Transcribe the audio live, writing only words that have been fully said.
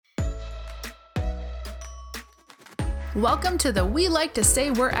Welcome to the We Like to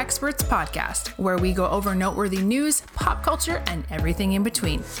Say We're Experts podcast, where we go over noteworthy news, pop culture, and everything in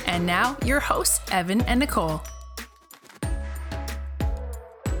between. And now, your hosts, Evan and Nicole.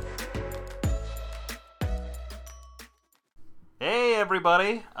 Hey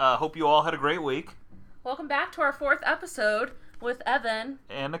everybody, hope you all had a great week. Welcome back to our 4th episode with Evan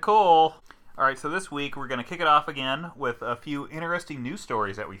and Nicole. Alright, so this week we're going to kick it off again with a few interesting news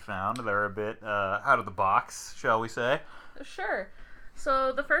stories that we found. They're a bit out of the box, shall we say. Sure.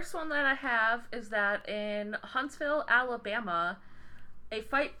 So the first one that I have is that in Huntsville, Alabama, a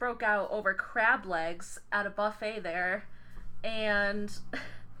fight broke out over crab legs at a buffet there, and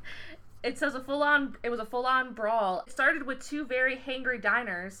it says it was a full-on brawl. It started with two very hangry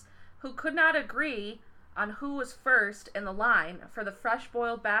diners who could not agree on who was first in the line for the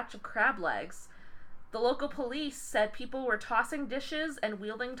fresh-boiled batch of crab legs. The local police said people were tossing dishes and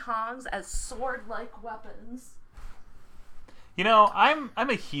wielding tongs as sword-like weapons. You know, I'm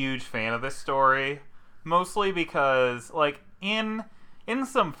a huge fan of this story, mostly because, like, in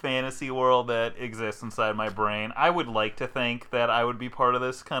some fantasy world that exists inside my brain, I would like to think that I would be part of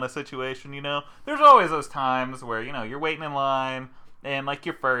this kind of situation, you know? There's always those times where, you know, you're waiting in line, and, like,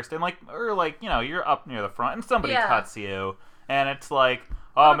 you're first, and, like, or, like, you know, you're up near the front, and somebody cuts you, and it's like,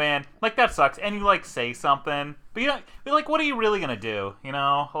 oh, man, like, that sucks, and you, like, say something, but you're like, what are you really gonna do, you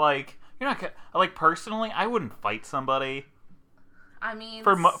know? Like, you're not gonna, like, personally, I wouldn't fight somebody. I mean,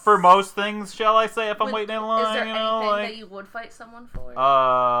 for most things, shall I say, if I'm waiting in line, is there you know, anything like, that you would fight someone for?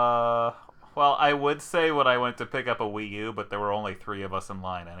 Well, I would say when I went to pick up a Wii U, but there were only 3 of us in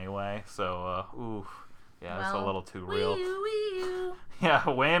line anyway, so, it's a little too real. Wii U. Yeah,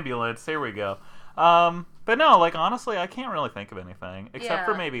 Wambulance, here we go. But no, like, honestly, I can't really think of anything, except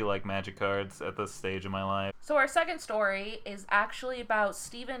for maybe, like, Magic cards at this stage of my life. So our second story is actually about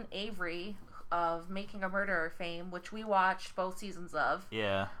Stephen Avery of Making a Murderer fame, which we watched both seasons of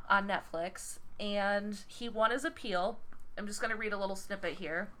on Netflix, and he won his appeal. I'm just going to read a little snippet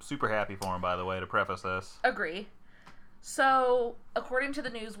here. Super happy for him, by the way, to preface this. Agree. So, according to the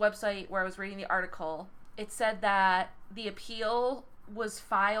news website where I was reading the article, it said that the appeal was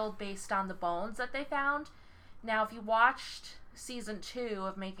filed based on the bones that they found. Now, if you watched season 2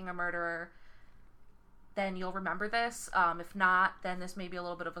 of Making a Murderer, then you'll remember this. If not, then this may be a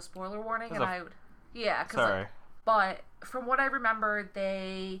little bit of a spoiler warning. Sorry. But from what I remember,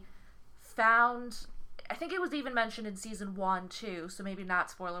 they found, I think it was even mentioned in season 1 too, so maybe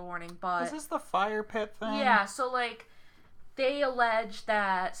not spoiler warning, but... Is this the fire pit thing? Yeah, so like, they allege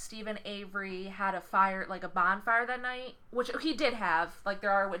that Stephen Avery had a fire, like a bonfire that night, which he did have. Like,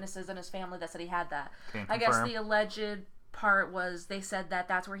 there are witnesses in his family that said he had that. I guess the alleged part was they said that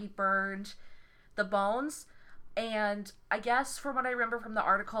that's where he burned the bones, and I guess from what I remember from the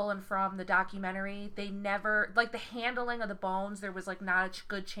article and from the documentary, they never, like, the handling of the bones, there was like not a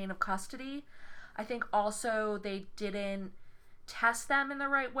good chain of custody. I think also they didn't test them in the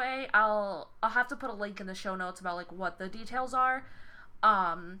right way. I'll have to put a link in the show notes about like what the details are.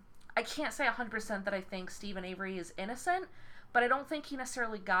 I can't say 100% that I think Stephen Avery is innocent, but I don't think he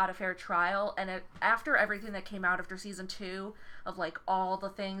necessarily got a fair trial, and after everything that came out after season 2 of like all the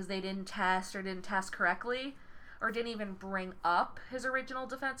things they didn't test or didn't test correctly or didn't even bring up his original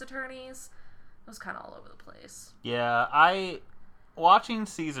defense attorneys, it was kind of all over the place. Yeah, watching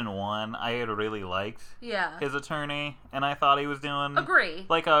season 1, I had really liked his attorney, and I thought he was doing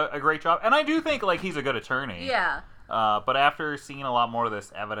like a great job, and I do think like he's a good attorney. Yeah. But after seeing a lot more of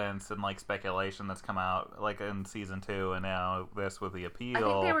this evidence and like speculation that's come out like in season 2 and now this with the appeal, I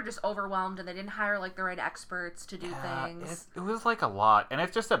think they were just overwhelmed and they didn't hire like the right experts to do things. It was like a lot, and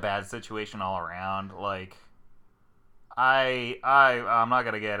it's just a bad situation all around. Like, I'm not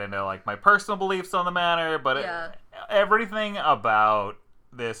gonna get into like my personal beliefs on the matter, but everything about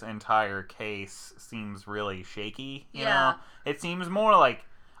this entire case seems really shaky. You know, it seems more like,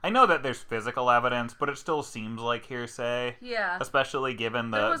 I know that there's physical evidence, but it still seems like hearsay. Yeah. Especially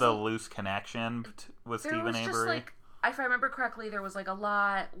given the loose connection with Stephen Avery. Just like, if I remember correctly, there was like a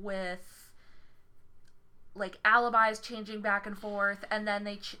lot with like alibis changing back and forth, and then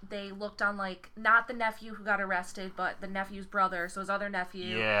they looked on like not the nephew who got arrested, but the nephew's brother, so his other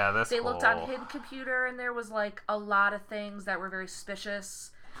nephew. Yeah, they looked on his computer, and there was like a lot of things that were very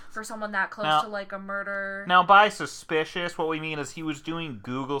suspicious for someone that close to like a murder. Now, by suspicious, what we mean is he was doing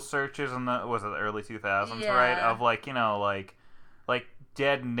Google searches in the early 2000s, right? Of like, you know, like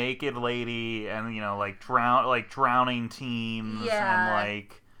dead naked lady, and you know, like drowning teens, and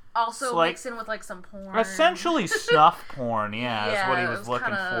like also mixing with like some porn. Essentially snuff porn, is what he was looking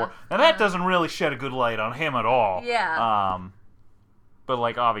for. Now that doesn't really shed a good light on him at all. Yeah. But,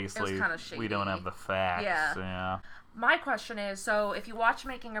 like, obviously, shady. we don't have the facts. Yeah. My question is, so if you watch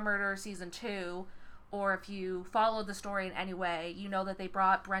Making a Murderer Season 2, or if you followed the story in any way, you know that they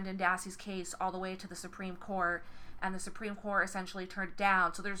brought Brendan Dassey's case all the way to the Supreme Court, and the Supreme Court essentially turned it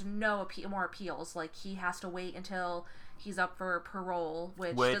down, so there's no more appeals. Like, he has to wait until he's up for parole,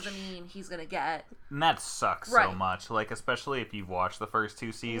 which doesn't mean he's going to get. And that sucks so much. Like, especially if you've watched the first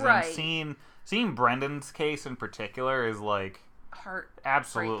 2 seasons. Right. Seeing Brendan's case in particular is, like,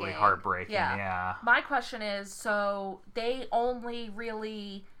 absolutely heartbreaking. Yeah. My question is, so they only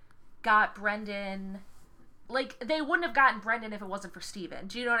really got Brendan... Like, they wouldn't have gotten Brendan if it wasn't for Steven.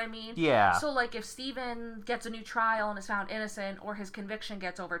 Do you know what I mean? Yeah. So, like, if Steven gets a new trial and is found innocent, or his conviction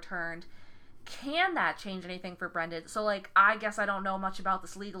gets overturned, can that change anything for Brendan? So, like, I guess I don't know much about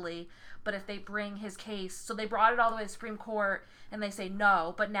this legally, but if they bring his case... So they brought it all the way to the Supreme Court, and they say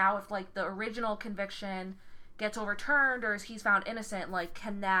no, but now if, like, the original conviction gets overturned, or he's found innocent, like,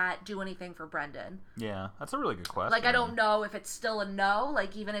 can that do anything for Brendan? Yeah, that's a really good question. Like, I don't know if it's still a no,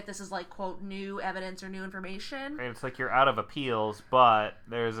 like, even if this is, like, quote, new evidence or new information. It's like you're out of appeals, but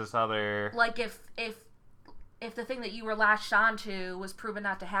there's this other... Like, if the thing that you were latched onto was proven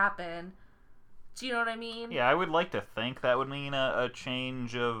not to happen, do you know what I mean? Yeah, I would like to think that would mean a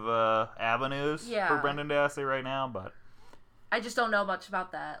change of avenues for Brendan Dassey right now, but... I just don't know much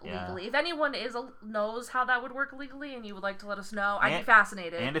about that legally. If anyone knows how that would work legally and you would like to let us know, I'd be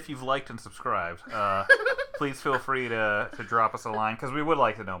fascinated. And if you've liked and subscribed, please feel free to drop us a line, because we would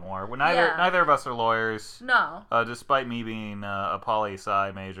like to know more. Neither of us are lawyers. No. Despite me being a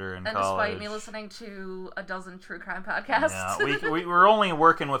poli-sci major in college. And despite me listening to a dozen true crime podcasts. Yeah, we're only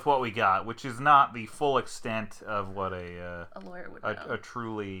working with what we got, which is not the full extent of what a lawyer would know. A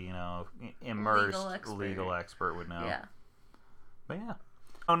truly, immersed legal expert would know. Yeah. But yeah.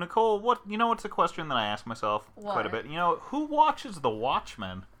 Oh, Nicole, what's a question that I ask myself quite a bit? Who watches The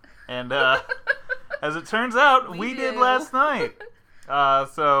Watchmen? And as it turns out, we did last night.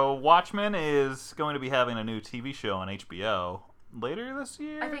 So Watchmen is going to be having a new TV show on HBO later this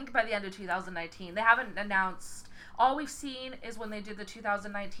year? I think by the end of 2019. They haven't announced. All we've seen is when they did the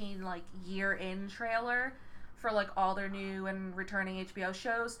 2019 year-in trailer for all their new and returning HBO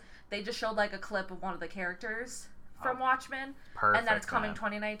shows. They just showed a clip of one of the characters from Watchmen. Perfect. And that it's coming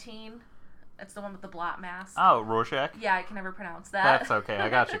 2019. It's the one with the blot mask. Oh, Rorschach? Yeah, I can never pronounce that. That's okay. I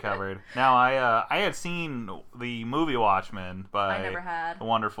got you covered. Now, I had seen the movie Watchmen by the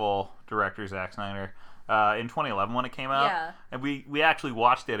wonderful director Zack Snyder in 2011 when it came out. Yeah. And we actually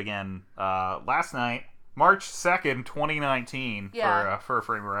watched it again last night, March 2nd, 2019, for a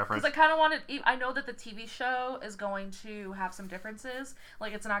frame of reference. Because I kind of wanted... I know that the TV show is going to have some differences.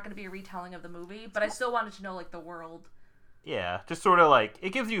 It's not going to be a retelling of the movie, but I still wanted to know, the world... Yeah, just sort of it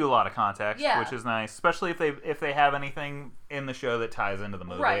gives you a lot of context, which is nice, especially if they have anything in the show that ties into the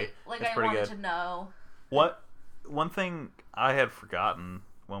movie. Right, it's I pretty wanted good. to know. One thing I had forgotten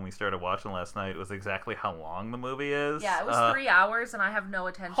when we started watching last night was exactly how long the movie is. Yeah, it was 3 hours, and I have no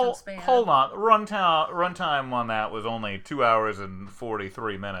attention span. Hold on, runtime on that was only 2 hours and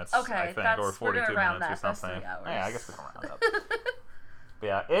 43 minutes. Okay, I think, or 42 minutes or something. That's 3 hours. Yeah, I guess we can round up. But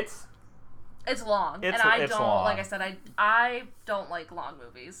yeah, It's long, and I don't. Long. Like I said, I don't like long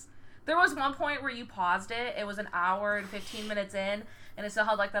movies. There was one point where you paused it. It was an hour and 15 minutes in, and it still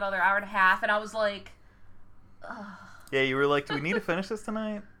had that other hour and a half, and I was like, ugh. Yeah, you were like, "Do we need to finish this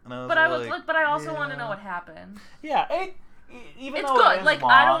tonight?" And but I also want to know what happened. Yeah, it's good.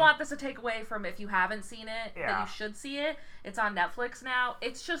 Long, I don't want this to take away from if you haven't seen it, that you should see it. It's on Netflix now.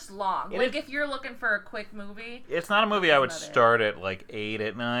 It's just long. If you're looking for a quick movie, it's not a movie I would start at 8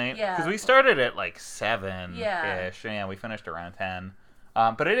 at night. Yeah, because we started at 7 ish. Yeah, we finished around 10.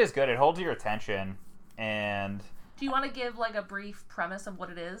 But it is good. It holds your attention. And do you want to give a brief premise of what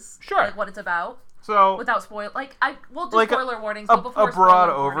it is? Sure. What it's about. So without spoil, we'll do spoiler warnings, but before a broad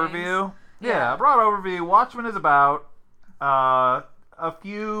overview. Warnings. Yeah, a broad overview. Watchmen is about a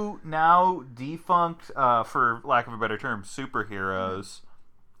few now defunct, for lack of a better term, superheroes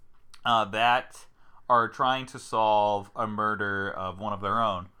that are trying to solve a murder of one of their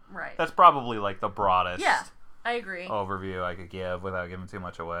own. Right. That's probably the broadest. Yeah, I agree. Overview I could give without giving too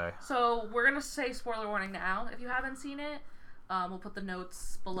much away. So we're gonna say spoiler warning now. If you haven't seen it, we'll put the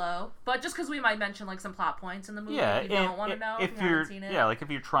notes below. But just because we might mention some plot points in the movie, if you don't want to know if you haven't seen it. Yeah, if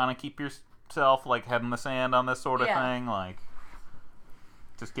you're trying to keep yourself head in the sand on this sort of thing,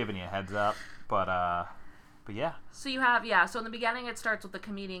 just giving you a heads up. But yeah. So you have so in the beginning it starts with the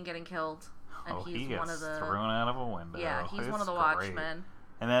comedian getting killed, and he gets one of the thrown out of a window. Yeah, he's one of the Watchmen.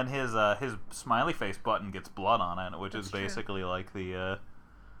 And then his smiley face button gets blood on it, which is basically the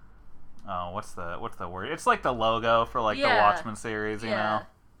what's the word? It's like the logo for like the Watchmen series, you know.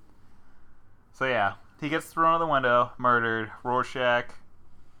 So yeah, he gets thrown out the window, murdered. Rorschach,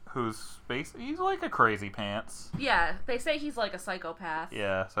 he's like a crazy pants. Yeah, they say he's like a psychopath.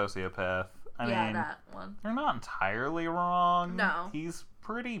 Yeah, sociopath. I mean, that one. They're not entirely wrong. No. He's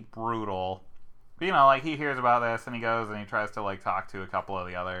pretty brutal. But, you know, like, he hears about this, and he goes and he tries to, like, talk to a couple of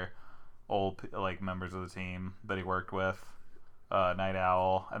the other old, like, members of the team that he worked with. Night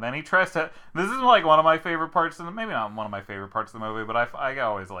Owl. And then he tries to... This is, like, one of my favorite parts of the... Maybe not one of my favorite parts of the movie, but I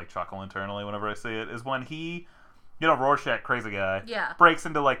always, like, chuckle internally whenever I see it, is when he... You know, Rorschach, crazy guy, breaks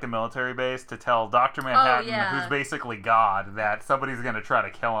into, like, the military base to tell Dr. Manhattan, who's basically God, that somebody's going to try to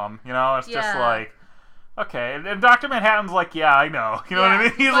kill him. You know, it's just like, okay. And Dr. Manhattan's like, yeah, I know. You know what I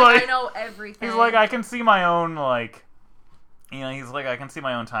mean? He's like, I know everything. He's like, I can see my own, like, you know, he's like, I can see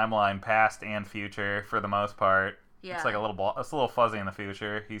my own timeline, past and future, for the most part. Yeah. It's like it's a little fuzzy in the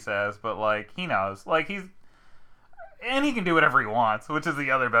future, he says, but, like, he knows. Like, and he can do whatever he wants, which is the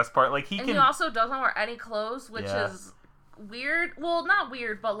other best part. Like, he also doesn't wear any clothes, which is weird. Well, not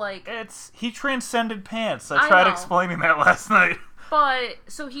weird, but like... He transcended pants. I tried explaining that last night. But,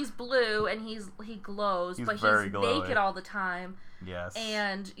 so he's blue, and he glows, but he's glowy. naked all the time. Yes.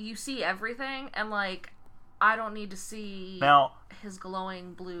 And you see everything, and like, I don't need to see his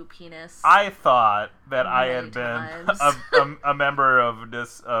glowing blue penis. I thought that I had been a member of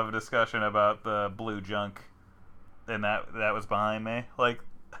discussion about the blue junk. And that was behind me. Like,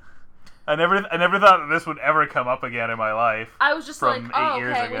 I never thought that this would ever come up again in my life. I was just like, oh,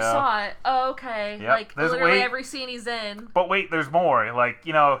 okay, we saw it. Oh, okay. Yep. Like, literally every scene he's in. But wait, there's more. Like,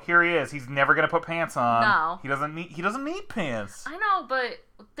 you know, here he is. He's never gonna put pants on. No. He doesn't need pants. I know, but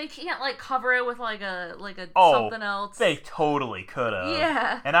they can't like cover it with like a something else. They totally could have.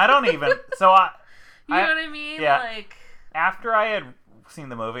 Yeah. And I don't even. So you know what I mean? Yeah. Like, after I had seen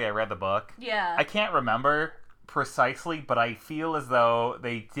the movie, I read the book. Yeah. I can't remember precisely, but I feel as though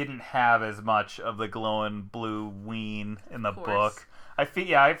they didn't have as much of the glowing blue ween in the book. I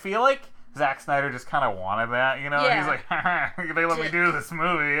feel like Zack Snyder just kind of wanted that, you know? Yeah. He's like, they let me do this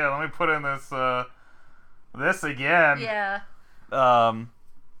movie. Yeah, let me put in this again. Yeah.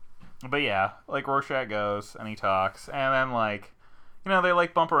 But yeah, like, Rorschach goes and he talks, and then, like, you know, they,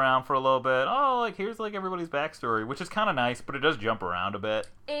 like, bump around for a little bit. Oh, like, here's, like, everybody's backstory, which is kind of nice, but it does jump around a bit.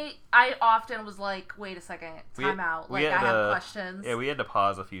 I often was like, wait a second, time out. Like, I have questions. Yeah, we had to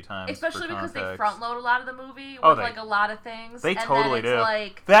pause a few times. Especially because they front load a lot of the movie with, like, a lot of things. They totally do.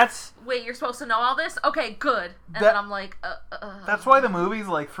 Like, wait, you're supposed to know all this? Okay, good. And then I'm like, That's why the movie's,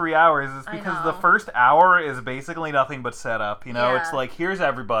 like, 3 hours, is because the first hour is basically nothing but setup, you know? Yeah. It's like, here's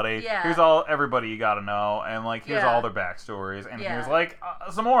everybody. Yeah. Here's everybody you gotta know, and, like, here's all their backstories, and here's, like,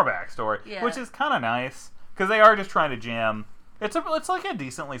 some more backstory, which is kind of nice, because they are just trying to jam. It's like a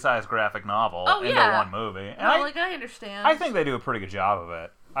decently sized graphic novel into one movie. And I understand. I think they do a pretty good job of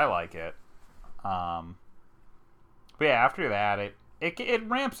it. I like it. But yeah, after that, it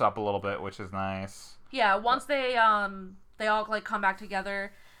ramps up a little bit, which is nice. Yeah, once they all like come back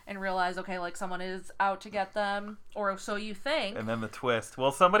together and realize, okay, like someone is out to get them, or so you think. And then the twist.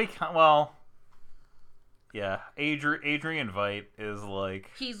 Yeah, Adrian Veidt is like...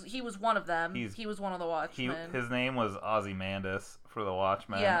 He was one of them. He was one of the Watchmen. His name was Ozymandias for the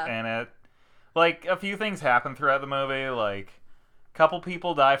Watchmen. Yeah. And like, a few things happen throughout the movie. Like, a couple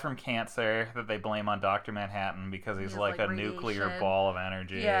people die from cancer that they blame on Dr. Manhattan because he's like a nuclear ball of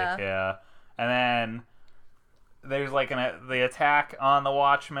energy. Yeah. And then there's like the attack on the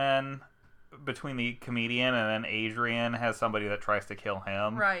Watchmen between the comedian, and then Adrian has somebody that tries to kill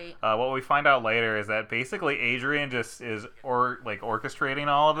him. Right. What we find out later is that basically Adrian just is orchestrating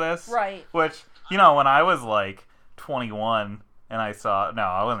all of this. Right. Which, you know, when I was like 21 and I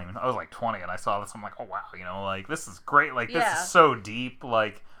was like 20 and I saw this, I'm like, oh wow, you know, like, this is great. Like, this is so deep.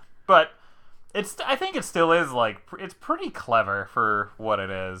 Like, but I think it still is, like, it's pretty clever for what it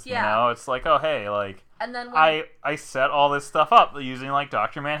is. Yeah. You know, it's like, oh hey, like, and then I set all this stuff up using, like,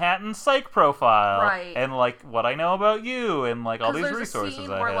 Dr. Manhattan's psych profile, right, and like what I know about you, and like all these resources a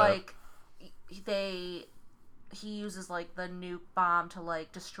scene I where, have. Like, he uses like the nuke bomb to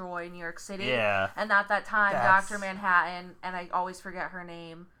like destroy New York City. Yeah. And at that time, Dr. Manhattan, and I always forget her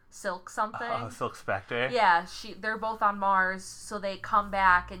name, Silk something. Oh, Silk Spectre. Yeah, they're both on Mars, so they come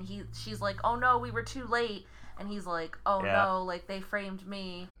back, and she's like, oh no, we were too late, and he's like, oh no, like, they framed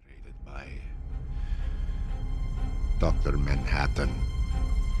me. Created by Dr. Manhattan.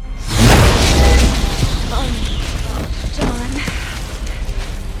 John.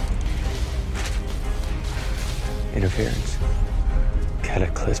 Interference.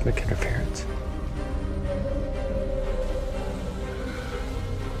 Cataclysmic interference.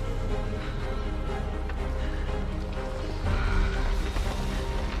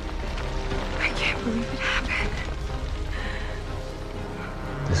 believe it happened.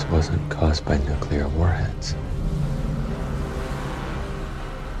 This wasn't caused by nuclear warheads.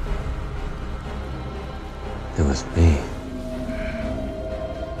 It was me.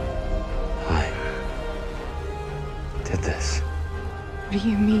 I did this. What do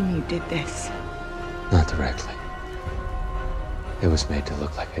you mean you did this? Not directly. It was made to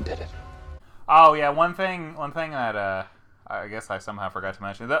look like I did it. Oh yeah, one thing that I guess I somehow forgot to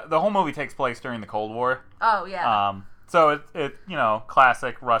mention. The whole movie takes place during the Cold War. Oh yeah. So it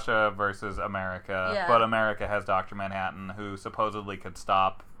classic Russia versus America. Yeah. But America has Dr. Manhattan, who supposedly could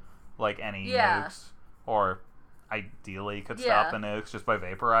stop like any nukes, or ideally could stop the nukes just by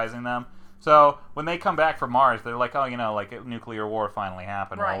vaporizing them. So when they come back from Mars, they're like, oh, like a nuclear war finally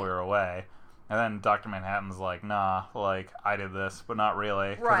happened while we were away. And then Dr. Manhattan's like, nah, like I did this, but not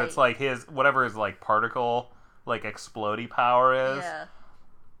really, because it's like whatever his like particle like explodey power is. Yeah.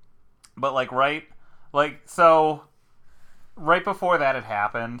 But so right before that had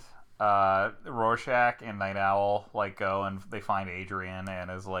happened, Rorschach and Night Owl like go and they find Adrian and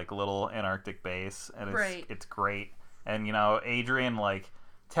his like little Antarctic base, and it's great. And Adrian like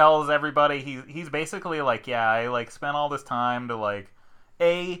tells everybody he's basically like, yeah, I like spent all this time to like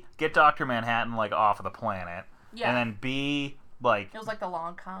get Dr. Manhattan like off of the planet, and then B, like it was like the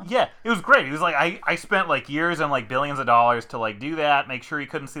long con. Yeah, it was great. He was like, I spent like years and like billions of dollars to like do that, make sure he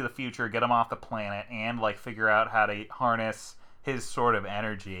couldn't see the future, get him off the planet, and like figure out how to harness his sort of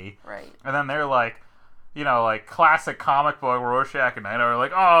energy. Right. And then they're like, like classic comic book Rorschach and Night Owl are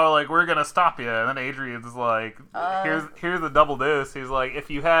like, oh, like we're gonna stop you. And then Adrian's like, here's the double deuce. He's like,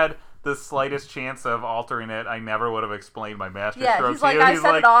 if you had the slightest chance of altering it, I never would have explained my masterstroke to you. He's like, I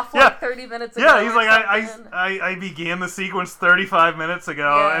set it off like 30 minutes ago. Yeah, he's like, I began the sequence 35 minutes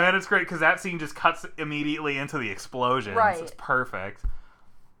ago, and then it's great because that scene just cuts immediately into the explosions. Right. It's perfect.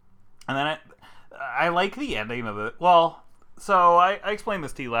 And then I like the ending of it. Well, so I explained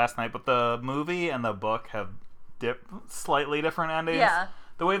this to you last night, but the movie and the book have slightly different endings. Yeah.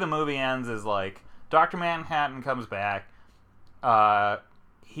 The way the movie ends is like Dr. Manhattan comes back.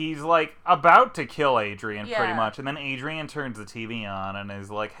 He's like about to kill Adrian pretty much, and then Adrian turns the TV on and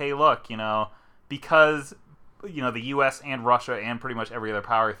is like, hey, look, because the US and Russia and pretty much every other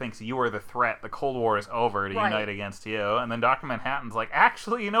power thinks you are the threat, the Cold War is over to unite against you. And then Dr. Manhattan's like,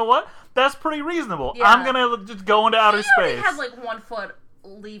 actually, you know what? That's pretty reasonable. Yeah. I'm gonna just go into outer space. He had like 1 foot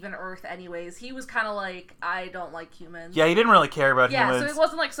leaving Earth anyways. He was kind of like, I don't like humans. Yeah, he didn't really care about humans. Yeah, so it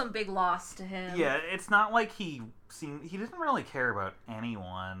wasn't like some big loss to him. Yeah, it's not like he didn't really care about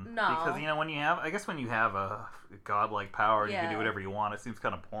anyone. No. Because, when you have a godlike power, you can do whatever you want. It seems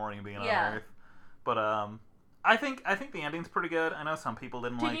kind of boring being on Earth. But, I think the ending's pretty good. I know some people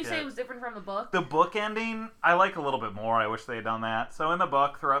didn't like it. Did you say it was different from the book? The book ending, I like a little bit more. I wish they had done that. So in the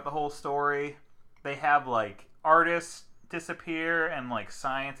book, throughout the whole story, they have, like, artists disappear and like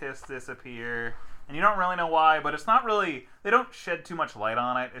scientists disappear, and you don't really know why, but it's not really, they don't shed too much light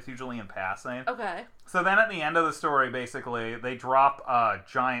on it. It's usually in passing. Okay. So then at the end of the story, basically they drop a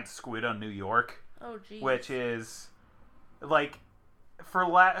giant squid on New York. Oh geez. Which is like, for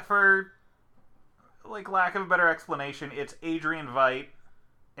like lack of a better explanation, it's Adrian Veidt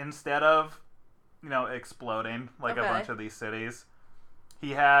instead of exploding like a bunch of these cities.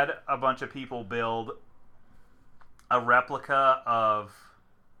 He had a bunch of people build a replica of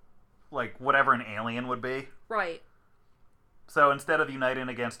like whatever an alien would be. Right. So instead of uniting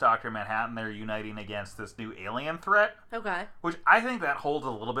against Dr. Manhattan, they're uniting against this new alien threat. Okay. Which I think that holds a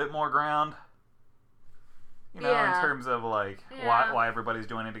little bit more ground. In terms of like why everybody's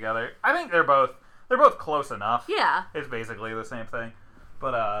joining together. I think they're both close enough. Yeah. It's basically the same thing.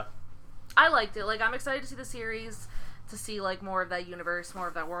 But I liked it. Like, I'm excited to see the series, to see like more of that universe, more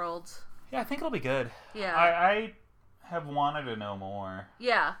of that world. Yeah, I think it'll be good. Yeah. I have wanted to know more.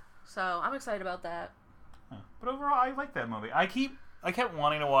 Yeah, so I'm excited about that. But overall, I like that movie. I kept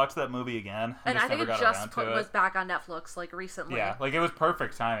wanting to watch that movie again. And I think it just was back on Netflix like recently. Yeah, like it was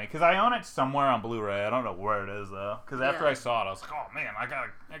perfect timing because I own it somewhere on Blu-ray. I don't know where it is though. Because after I saw it, I was like, oh man, I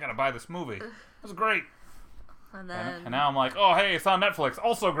gotta buy this movie. It was great. And then and now I'm like, oh hey, it's on Netflix.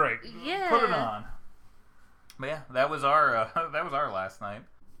 Also great. Yeah. Put it on. But yeah, that was our last night.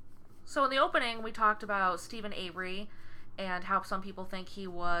 So in the opening, we talked about Stephen Avery and how some people think he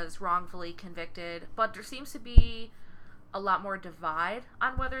was wrongfully convicted, but there seems to be a lot more divide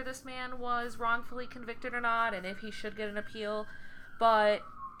on whether this man was wrongfully convicted or not, and if he should get an appeal. But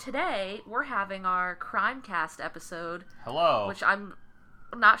today, we're having our Crimecast episode. Hello. Which I'm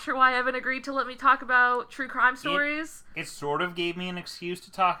Not sure why Evan agreed to let me talk about true crime stories. It sort of gave me an excuse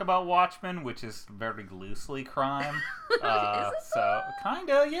to talk about Watchmen, which is very loosely crime. So,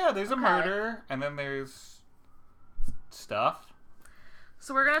 kinda, yeah, there's a murder, and then there's stuff.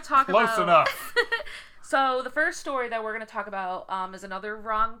 So we're going to talk about... Close enough. So the first story that we're going to talk about is another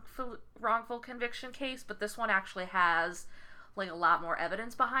wrongful conviction case, but this one actually has like a lot more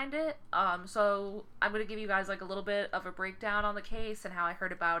evidence behind it. So I'm going to give you guys like a little bit of a breakdown on the case and how I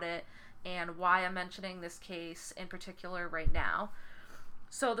heard about it and why I'm mentioning this case in particular right now.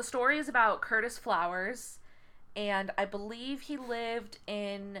 So the story is about Curtis Flowers, and I believe he lived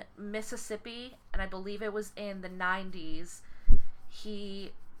in Mississippi, and I believe it was in the 90s.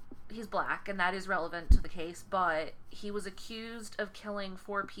 He's black, and that is relevant to the case, but he was accused of killing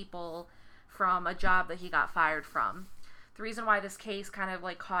 4 people from a job that he got fired from. The reason why this case kind of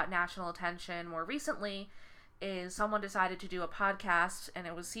like caught national attention more recently is someone decided to do a podcast, and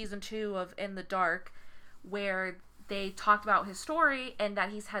it was season 2 of In the Dark, where they talked about his story and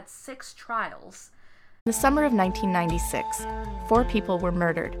that he's had 6 trials. In the summer of 1996, 4 people were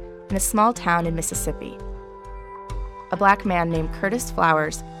murdered in a small town in Mississippi. A black man named Curtis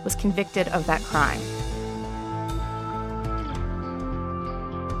Flowers was convicted of that crime.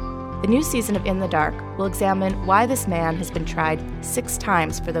 The new season of In the Dark will examine why this man has been tried 6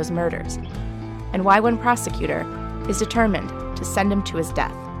 times for those murders, and why one prosecutor is determined to send him to his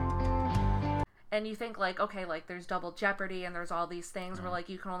death. And you think like, okay, like there's double jeopardy and there's all these things where like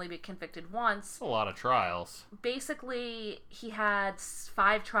you can only be convicted once. That's a lot of trials. Basically, he had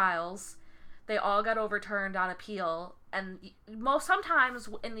 5 trials. They all got overturned on appeal, and sometimes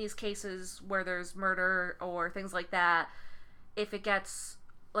in these cases where there's murder or things like that, if it gets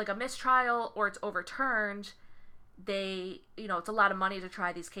like a mistrial or it's overturned, it's a lot of money to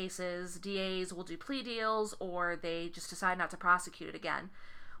try these cases. DAs will do plea deals, or they just decide not to prosecute it again.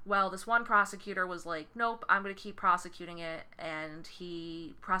 Well, this one prosecutor was like, nope, I'm going to keep prosecuting it, and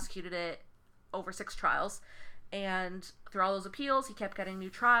he prosecuted it over 6 trials. And through all those appeals, he kept getting new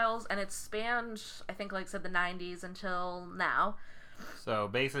trials, and it spanned, I think, like I said, the 90s until now.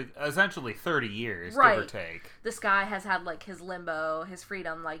 So, essentially 30 years, right. Give or take. This guy has had, like, his limbo, his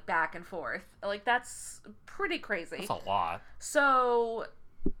freedom, like, back and forth. Like, that's pretty crazy. That's a lot. So,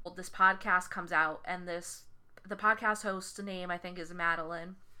 this podcast comes out, and the podcast host's name, I think, is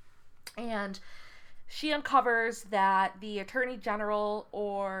Madeline. And she uncovers that the attorney general,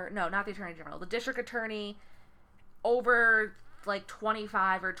 the district attorney, over like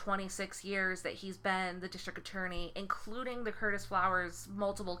 25 or 26 years that he's been the district attorney, including the Curtis Flowers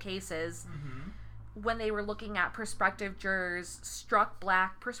multiple cases, when they were looking at prospective jurors, struck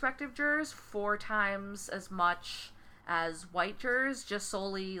black prospective jurors 4 times as much as white jurors, just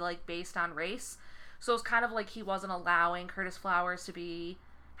solely like based on race. So it's kind of like he wasn't allowing Curtis Flowers to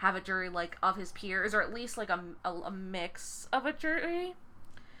have a jury like of his peers, or at least like a mix of a jury.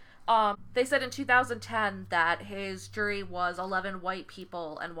 They said in 2010 that his jury was 11 white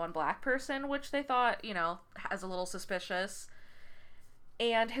people and 1 black person, which they thought, as a little suspicious.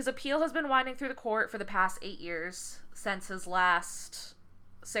 And his appeal has been winding through the court for the past 8 years since his last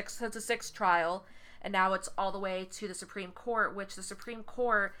 6th trial, and now it's all the way to the Supreme Court, which the Supreme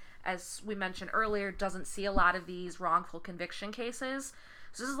Court, as we mentioned earlier, doesn't see a lot of these wrongful conviction cases.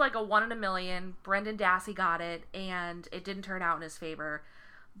 So this is like a 1 in a million. Brendan Dassey got it, and it didn't turn out in his favor.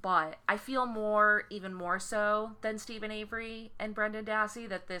 But I feel even more so than Steven Avery and Brendan Dassey,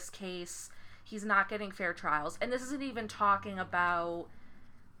 that this case, he's not getting fair trials. And this isn't even talking about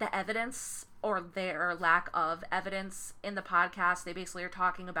the evidence or their lack of evidence in the podcast. They basically are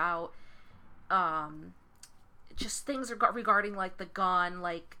talking about just things regarding like the gun.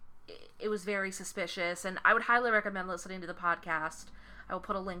 Like, it was very suspicious, and I would highly recommend listening to the podcast. I will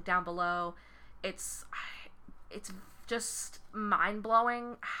put a link down below. It's just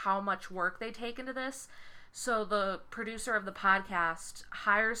mind-blowing how much work they take into this. So the producer of the podcast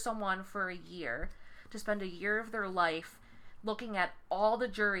hires someone for a year to spend a year of their life looking at all the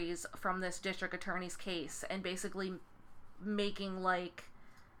juries from this district attorney's case and basically making like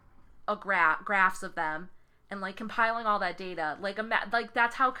a graphs of them and like compiling all that data. Like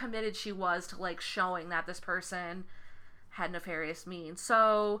that's how committed she was to like showing that this person had nefarious means.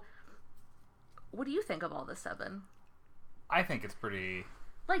 So what do you think of all this, Evan? I think it's pretty...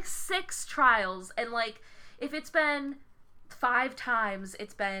 Like 6 trials, and like if it's been 5 times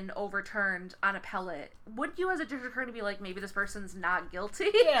it's been overturned on appellate, wouldn't you as a district attorney be like, maybe this person's not guilty?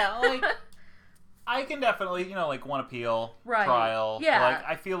 Yeah, like I can definitely, like one appeal, right. Trial. Yeah. Like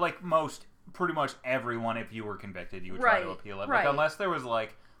I feel like pretty much everyone, if you were convicted, you would try to appeal it. Right. Like unless there was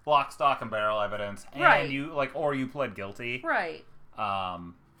like lock, stock, and barrel evidence, and you like, or you pled guilty. Right.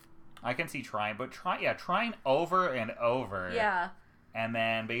 I can see trying over and over. Yeah. And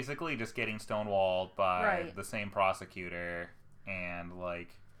then basically just getting stonewalled by the same prosecutor, and like,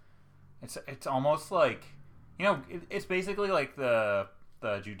 it's almost like, it's basically like the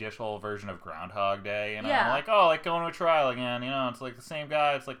judicial version of Groundhog Day, like, oh, like going to a trial again, it's like the same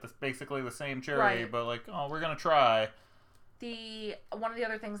guy, it's like basically the same jury, but like, oh, we're gonna try. One of the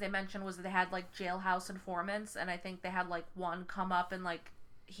other things they mentioned was that they had like jailhouse informants, and I think they had like one come up and like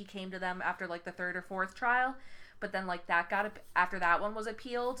he came to them after like the third or fourth trial, but then like that after that one was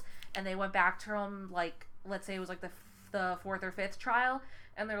appealed, and they went back to him, like, let's say it was like the fourth or fifth trial,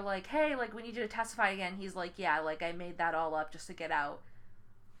 and they're like, hey, like, we need you to testify again. He's like, yeah, like, I made that all up just to get out.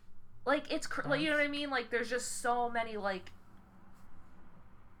 Like, it's like, you know what I mean? Like, there's just so many like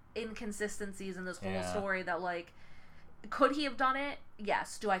inconsistencies in this whole story that, like, could he have done it?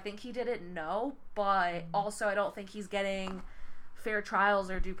 Yes. Do I think he did it? No. But also, I don't think he's getting fair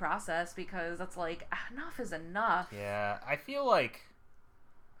trials or due process, because that's like, enough is enough. Yeah, I feel like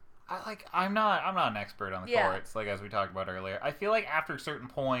I'm not an expert on the courts, like, as we talked about earlier. I feel like after a certain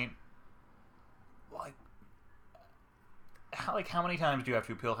point, like how many times do you have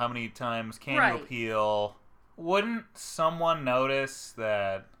to appeal? How many times can you appeal? Wouldn't someone notice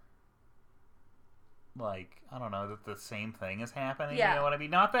that, like, I don't know, that the same thing is happening? Yeah. You know what I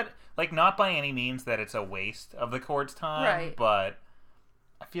mean? Not that, like, not by any means that it's a waste of the court's time, but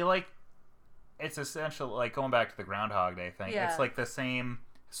I feel like it's essential, like, going back to the Groundhog Day thing, it's like the same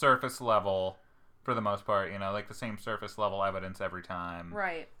surface level for the most part, like the same surface level evidence every time.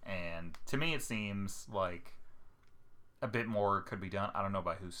 Right. And to me it seems like a bit more could be done. I don't know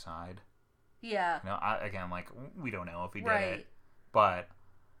by whose side. Yeah. Again, like, we don't know if he did it, but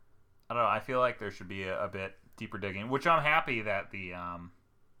I don't know, I feel like there should be a bit deeper digging, which I'm happy that you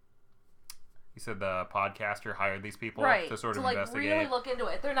said the podcaster hired these people to sort of investigate. Really look into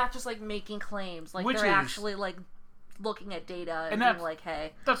it. They're not just like making claims, like, they're actually like looking at data and being like,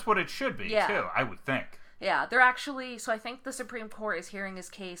 hey, that's what it should be too, I would think. Yeah, they're actually, so I think the Supreme Court is hearing his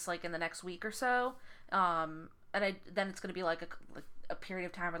case like in the next week or so, and then it's going to be like a period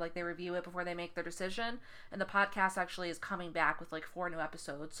of time where like they review it before they make their decision, and the podcast actually is coming back with like 4 new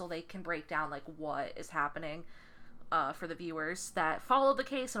episodes, so they can break down like what is happening for the viewers that follow the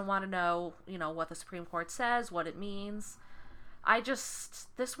case and want to know, what the Supreme Court says, what it means.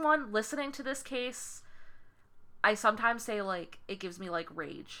 Listening to this case, I sometimes say, like, it gives me, like,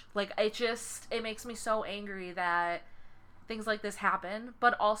 rage. Like, it makes me so angry that things like this happen.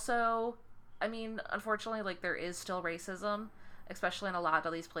 But also, I mean, unfortunately, like, there is still racism, especially in a lot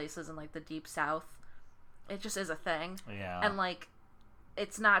of these places in, like, the Deep South. It just is a thing. Yeah. And, like,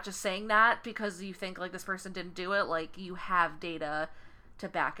 it's not just saying that because you think, like, this person didn't do it. Like, you have data to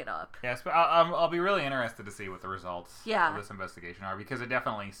back it up. Yes, but I'll be really interested to see what the results of this investigation are, because it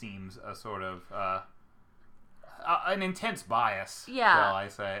definitely seems a sort of... an intense bias, shall I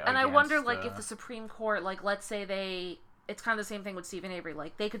say. And I wonder, like, if the Supreme Court, like, let's say it's kind of the same thing with Stephen Avery,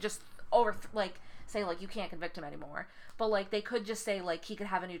 like, they could just say, like, you can't convict him anymore. But, like, they could just say, like, he could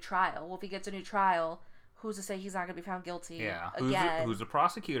have a new trial. Well, if he gets a new trial, who's to say he's not going to be found guilty again? Who's the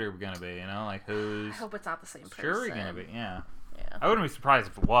prosecutor going to be, Like, who's... I hope it's not the same person. Jury going to be, yeah. I wouldn't be surprised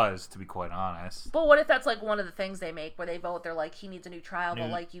if it was, to be quite honest. But what if that's, like, one of the things they make where they vote, they're like, he needs a new trial, but,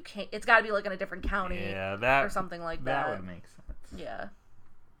 like, you can't... It's got to be, like, in a different county or something like that. That would make sense. Yeah.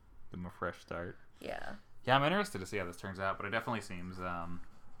 Give him a fresh start. Yeah. Yeah, I'm interested to see how this turns out, but it definitely seems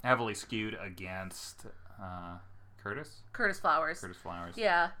heavily skewed against Curtis? Curtis Flowers. Curtis Flowers.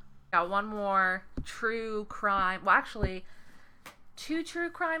 Yeah. Got one more true crime... Well, actually... 2 true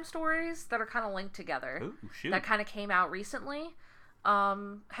crime stories that are kind of linked together. Ooh, shoot. That kind of came out recently.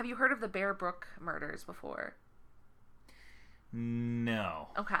 Have you heard of the Bear Brook murders before? No.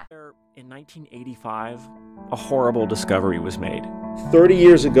 Okay. In 1985, a horrible discovery was made. 30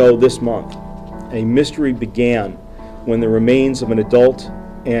 years ago this month, a mystery began when the remains of an adult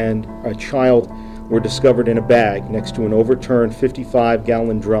and a child were discovered in a bag next to an overturned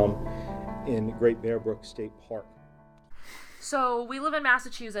 55-gallon drum in Great Bear Brook State Park. So we live in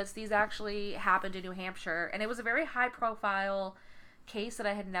Massachusetts. These actually happened in New Hampshire, and it was a very high-profile case that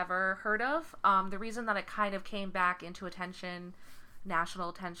I had never heard of. The reason that it kind of came back into attention, national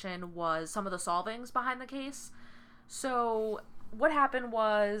attention, was some of the solvings behind the case. So what happened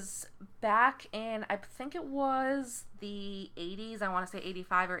was back in, I think it was the 80s, I want to say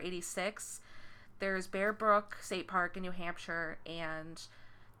 85 or 86, there's Bear Brook State Park in New Hampshire, and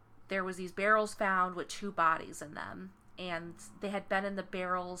there was these barrels found with 2 bodies in them. And they had been in the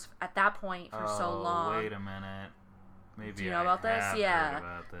barrels at that point for so long. Wait a minute. Maybe do you know about this? Heard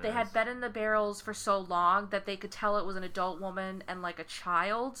about this. They had been in the barrels for so long that they could tell it was an adult woman and like a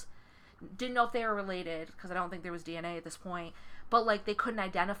child. Didn't know if they were related because I don't think there was DNA at this point. But like they couldn't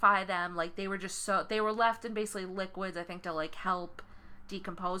identify them. Like they were just they were left in basically liquids, I think, to like help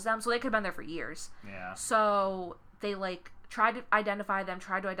decompose them. So they could have been there for years. Yeah. So they like tried to identify them,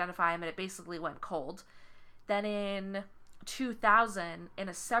 and it basically went cold. Then in 2000, in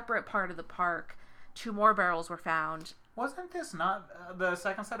a separate part of the park, 2 more barrels were found. Wasn't this not the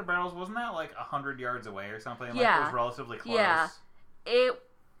second set of barrels? Wasn't that like 100 yards away or something? Like Yeah. it was relatively close.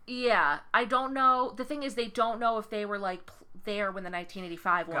 Yeah. I don't know. The thing is, they don't know if they were like there when the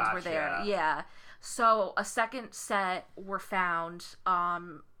 1985 ones were there. Yeah. So a second set were found,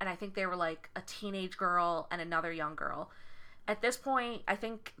 and I think they were like a teenage girl and another young girl. At this point, I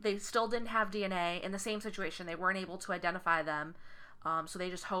think they still didn't have DNA. In the same situation, they weren't able to identify them. So they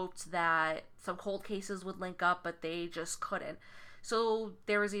just hoped that some cold cases would link up, but they just couldn't. So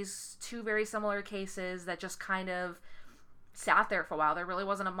there was these 2 very similar cases that just kind of sat there for a while. There really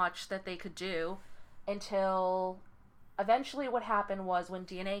wasn't much that they could do until eventually what happened was when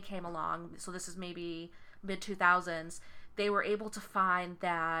DNA came along, so this is maybe mid-2000s, they were able to find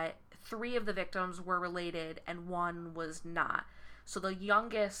that 3 of the victims were related and 1 was not. So the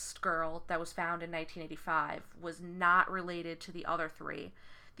youngest girl that was found in 1985 was not related to the other 3.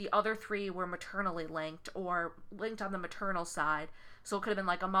 The other 3 were maternally linked or linked on the maternal side. So it could have been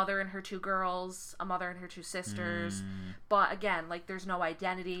like a mother and her 2 girls, a mother and her 2 sisters. But again, like there's no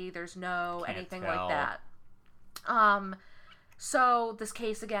identity, there's no anything like that. So this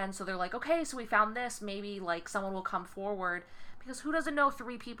case again, so they're like, okay, so we found this, maybe like someone will come forward, because who doesn't know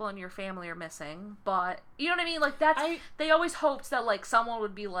 3 people in your family are missing? But you know what I mean? Like they always hoped that like someone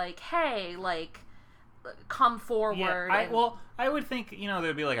would be like, hey, like come forward. Yeah, I would think, you know,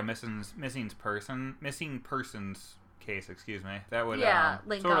 there'd be like a missing persons case, excuse me. That would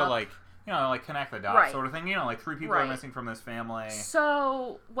link sort up. of like, you know, like connect the dots sort of thing. You know, like 3 people are missing from this family.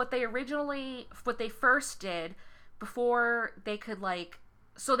 So what they first did before they could like,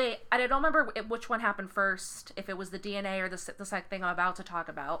 I don't remember which one happened first, if it was the DNA or the second thing I'm about to talk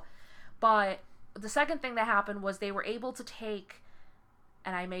about, but the second thing that happened was they were able to take,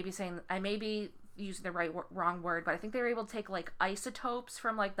 and I may be using the wrong word, but I think they were able to take like isotopes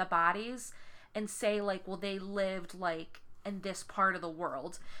from like the bodies and say like, well, they lived like in this part of the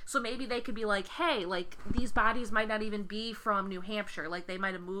world. So maybe they could be like, hey, like these bodies might not even be from New Hampshire. Like they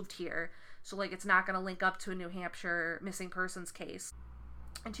might have moved here. So like it's not going to link up to a New Hampshire missing persons case.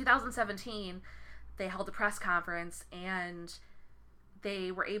 In 2017, they held a press conference and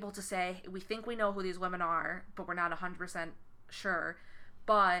they were able to say, we think we know who these women are, but we're not 100% sure.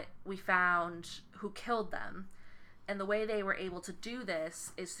 But we found who killed them. And the way they were able to do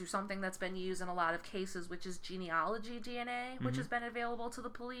this is through something that's been used in a lot of cases, which is genealogy DNA, which has been available to the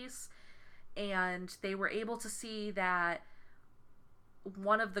police. And they were able to see that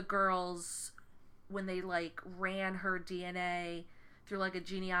one of the girls, when they like ran her DNA through like a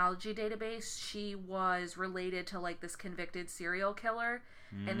genealogy database, she was related to like this convicted serial killer.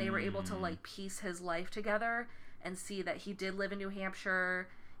 And they were able to like piece his life together and see that he did live in New Hampshire.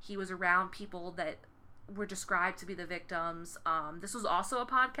 He was around people that were described to be the victims. This was also a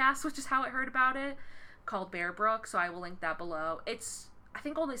podcast, which is how I heard about it, called Bear Brook, so I will link that below. It's, I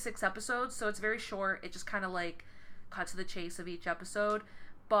think, only 6 episodes, so it's very short. It just kind of like cut to the chase of each episode.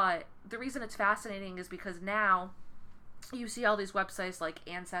 But the reason it's fascinating is because now you see all these websites like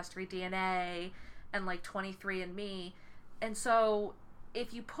Ancestry DNA and like 23andMe, and so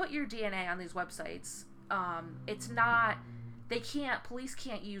if you put your DNA on these websites, it's not, police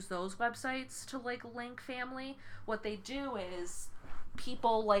can't use those websites to like link family. What they do is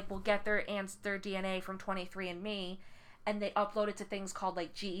people like will get their DNA from 23andMe and they upload it to things called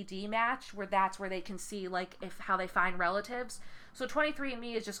like GED match, where that's where they can see like how they find relatives. So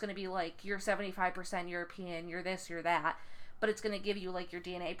 23andMe is just going to be like, you're 75% European, you're this, you're that, but it's going to give you like your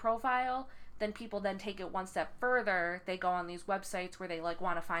DNA profile. Then people then take it one step further. They go on these websites where they like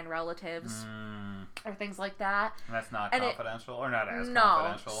want to find relatives or things like that. And that's not confidential or not as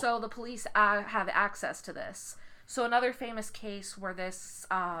confidential. So the police have access to this. So another famous case where this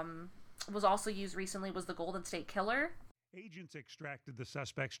was also used recently was the Golden State Killer. Agents extracted the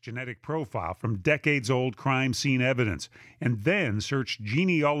suspect's genetic profile from decades-old crime scene evidence and then searched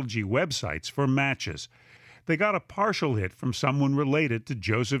genealogy websites for matches. They got a partial hit from someone related to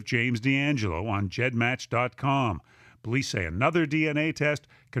Joseph James DeAngelo on GEDmatch.com. Police say another DNA test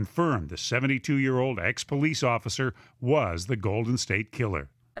confirmed the 72-year-old ex-police officer was the Golden State Killer.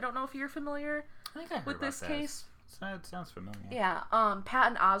 I don't know if you're familiar with this case. It sounds familiar. Yeah,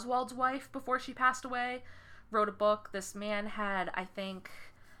 Patton Oswalt's wife, before she passed away, wrote a book. This man had, I think,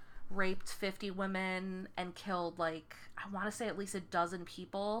 raped 50 women and killed, like, I want to say at least a dozen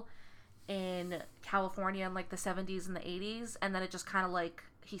people in California in, like, the 70s and the 80s. And then it just kind of, like,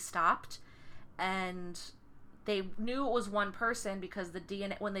 he stopped. And they knew it was one person because the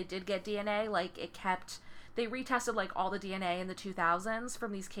DNA, when they did get DNA, like, it kept, they retested, like, all the DNA in the 2000s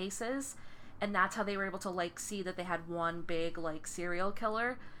from these cases. And that's how they were able to, like, see that they had one big, like, serial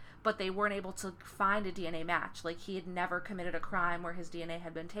killer. But they weren't able to find a DNA match. Like, he had never committed a crime where his DNA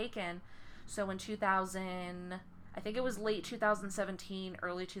had been taken. So in 2000, I think it was late 2017,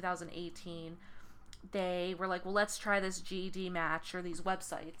 early 2018, they were like, well, let's try this GED match, or these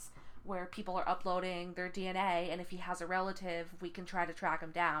websites where people are uploading their DNA, and if he has a relative, we can try to track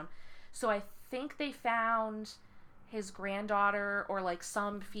him down. So I think they found his granddaughter, or, like,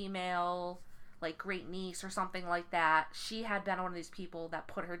 some female, like, great niece or something like that. She had been one of these people that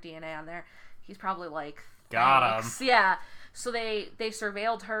put her DNA on there. He's probably like, got him. Yeah. So they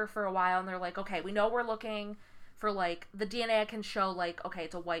surveilled her for a while, and they're like, okay, we know we're looking for, like, the DNA can show, like, okay,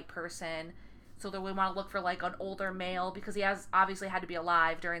 it's a white person. So that we want to look for, like, an older male, because he has obviously had to be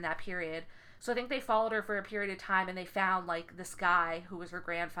alive during that period. So I think they followed her for a period of time, and they found, like, this guy who was her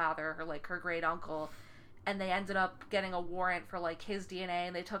grandfather, or, like, her great uncle. And they ended up getting a warrant for, like, his DNA,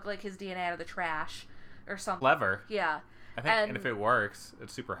 and they took, like, his DNA out of the trash or something. Clever. Yeah. I think, and if it works,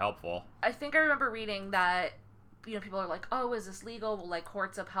 it's super helpful. I think I remember reading that, you know, people are like, oh, is this legal? Will, like,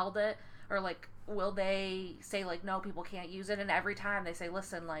 courts upheld it? Or, like, will they say, like, no, people can't use it? And every time they say,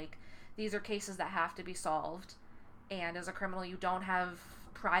 listen, like, these are cases that have to be solved. And as a criminal, you don't have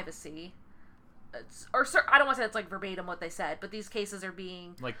privacy. I don't want to say it's, like, verbatim what they said, but these cases are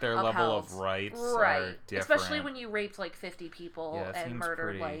being like, their upheld. Level of rights are different. Especially when you raped, like, 50 people and murdered,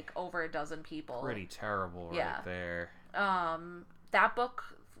 pretty, like, over a dozen people. Pretty terrible right there. That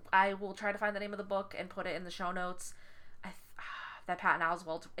book, I will try to find the name of the book and put it in the show notes. That Patton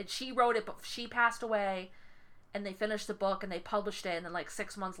Oswalt, and she wrote it, but she passed away, and they finished the book and they published it, and then, like,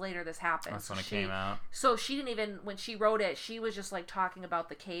 6 months later this happened. That's when it came out. So she didn't even, when she wrote it, she was just, like, talking about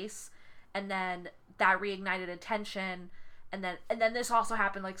the case. And then that reignited attention, and then this also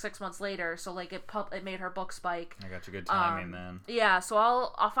happened, like, 6 months later. So, like, it made her book spike. I got you good timing then. Yeah, so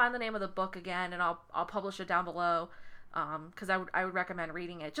I'll find the name of the book again, and I'll publish it down below, because I would recommend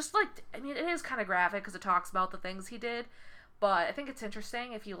reading it. Just, like, I mean, it is kind of graphic because it talks about the things he did, but I think it's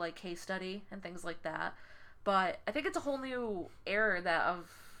interesting if you like case study and things like that. But I think it's a whole new era of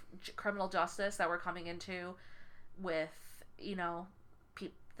criminal justice that we're coming into with, you know,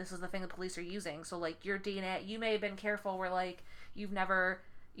 this is the thing the police are using. So, like, your DNA, you may have been careful where, like, you've never,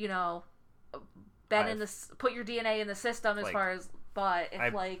 you know, been put your DNA in the system as, like, far as, but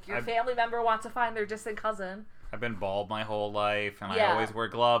if your family member wants to find their distant cousin. I've been bald my whole life, and I always wear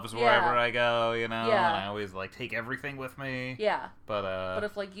gloves wherever I go, you know, and I always, like, take everything with me. Yeah. But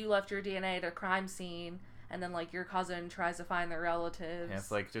if, like, you left your DNA at a crime scene, and then, like, your cousin tries to find their relatives. Yeah,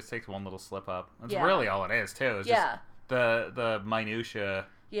 it's, like, just takes one little slip up. That's really all it is, too. It's just the minutia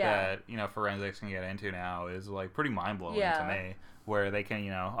that, you know, forensics can get into now is, like, pretty mind-blowing to me, where they can,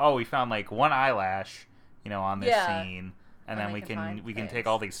 you know, oh, we found, like, one eyelash, you know, on this scene, and then we can take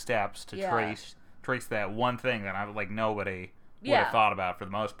all these steps to trace that one thing that nobody would have thought about for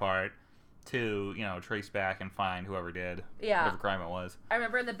the most part, to, you know, trace back and find whoever did whatever crime it was. I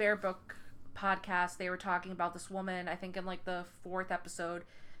remember in the Bear Book podcast, they were talking about this woman, I think in, like, the 4th episode.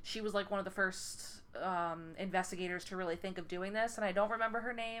 She was, like, one of the first investigators to really think of doing this, and I don't remember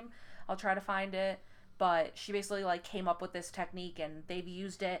her name. I'll try to find it, but she basically, like, came up with this technique, and they've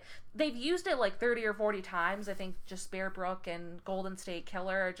used it like 30 or 40 times. I think just Bear Brook and Golden State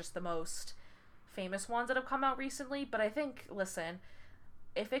Killer are just the most famous ones that have come out recently. But I think, listen,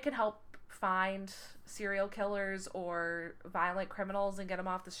 if it can help find serial killers or violent criminals and get them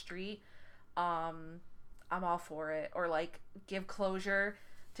off the street, I'm all for it. Or, like, give closure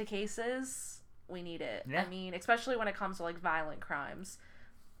to cases. We need it. Yeah. I mean, especially when it comes to, like, violent crimes,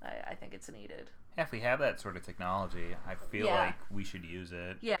 I think it's needed. Yeah, if we have that sort of technology, I feel like we should use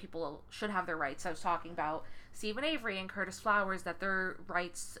it. Yeah, people should have their rights. I was talking about Stephen Avery and Curtis Flowers, that their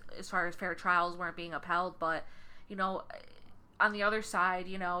rights as far as fair trials weren't being upheld. But, you know, on the other side,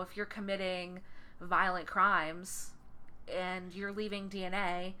 you know, if you're committing violent crimes and you're leaving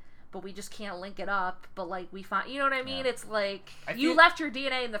DNA, but we just can't link it up, but, like, we find, you know what I mean? It's like, you left your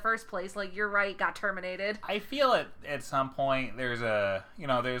DNA in the first place, like, your right got terminated. I feel at some point there's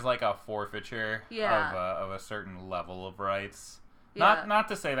like a forfeiture of a certain level of rights. Yeah. Not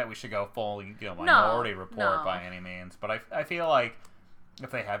to say that we should go full, you know, Minority Report by any means, but I feel like if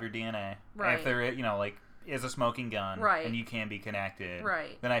they have your DNA, and if they're, you know, like, is a smoking gun, right, and you can be connected,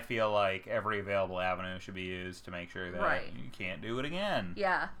 right, then I feel like every available avenue should be used to make sure that you can't do it again.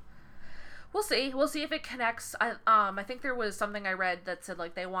 Yeah. We'll see. We'll see if it connects. I think there was something I read that said,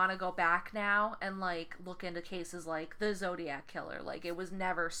 like, they want to go back now and, like, look into cases like the Zodiac Killer. Like, it was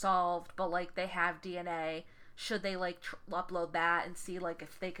never solved, but, like, they have DNA. Should they, like, upload that and see, like,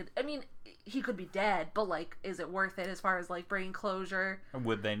 if they could... I mean, he could be dead, but, like, is it worth it as far as, like, bringing closure?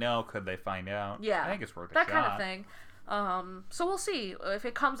 Would they know? Could they find out? Yeah. I think it's worth a that shot. Kind of thing. So we'll see. If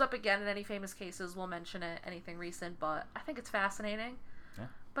it comes up again in any famous cases, we'll mention it, anything recent, but I think it's fascinating. Yeah.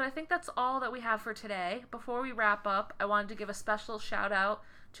 But I think that's all that we have for today. Before we wrap up, I wanted to give a special shout out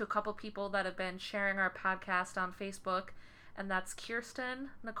to a couple people that have been sharing our podcast on Facebook, and that's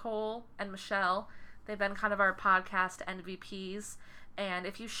Kirsten, Nicole, and Michelle. They've been kind of our podcast MVPs. And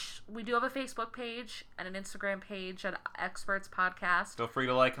if you we do have a Facebook page and an Instagram page at Experts Podcast. Feel free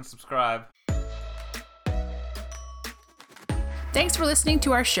to like and subscribe. Thanks for listening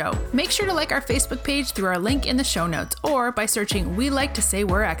to our show. Make sure to like our Facebook page through our link in the show notes or by searching We Like to Say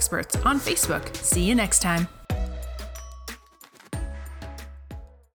We're Experts on Facebook. See you next time.